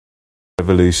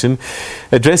Revolution.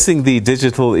 Addressing the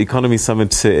Digital Economy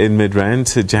Summit in Midrand,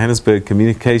 Johannesburg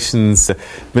Communications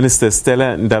Minister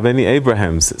Stella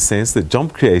Ndabeni-Abrahams says that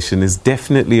job creation is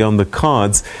definitely on the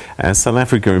cards as South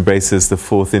Africa embraces the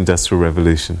fourth industrial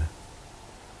revolution.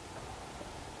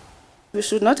 We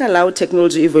should not allow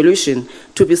technology evolution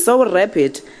to be so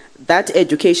rapid that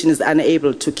education is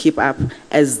unable to keep up,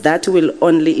 as that will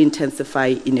only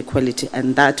intensify inequality,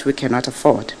 and that we cannot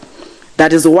afford.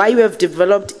 That is why we have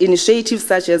developed initiatives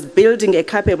such as building a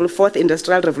capable Fourth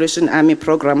Industrial Revolution Army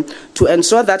program to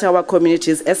ensure that our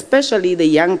communities, especially the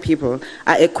young people,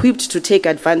 are equipped to take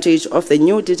advantage of the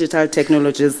new digital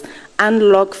technologies,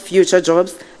 unlock future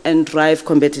jobs, and drive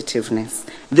competitiveness.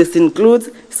 This includes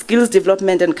skills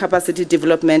development and capacity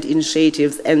development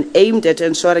initiatives and aimed at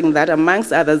ensuring that,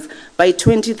 amongst others, by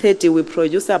 2030 we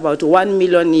produce about 1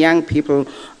 million young people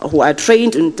who are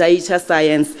trained in data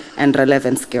science and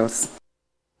relevant skills.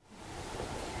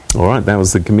 All right, that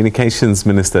was the Communications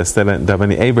Minister, Stella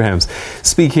Ndabeni-Abrahams,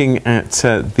 speaking at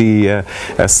the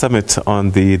summit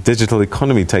on the digital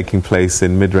economy taking place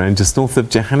in Midrand, just north of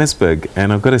Johannesburg.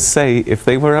 And I've got to say, if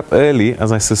they were up early,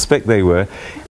 as I suspect they were,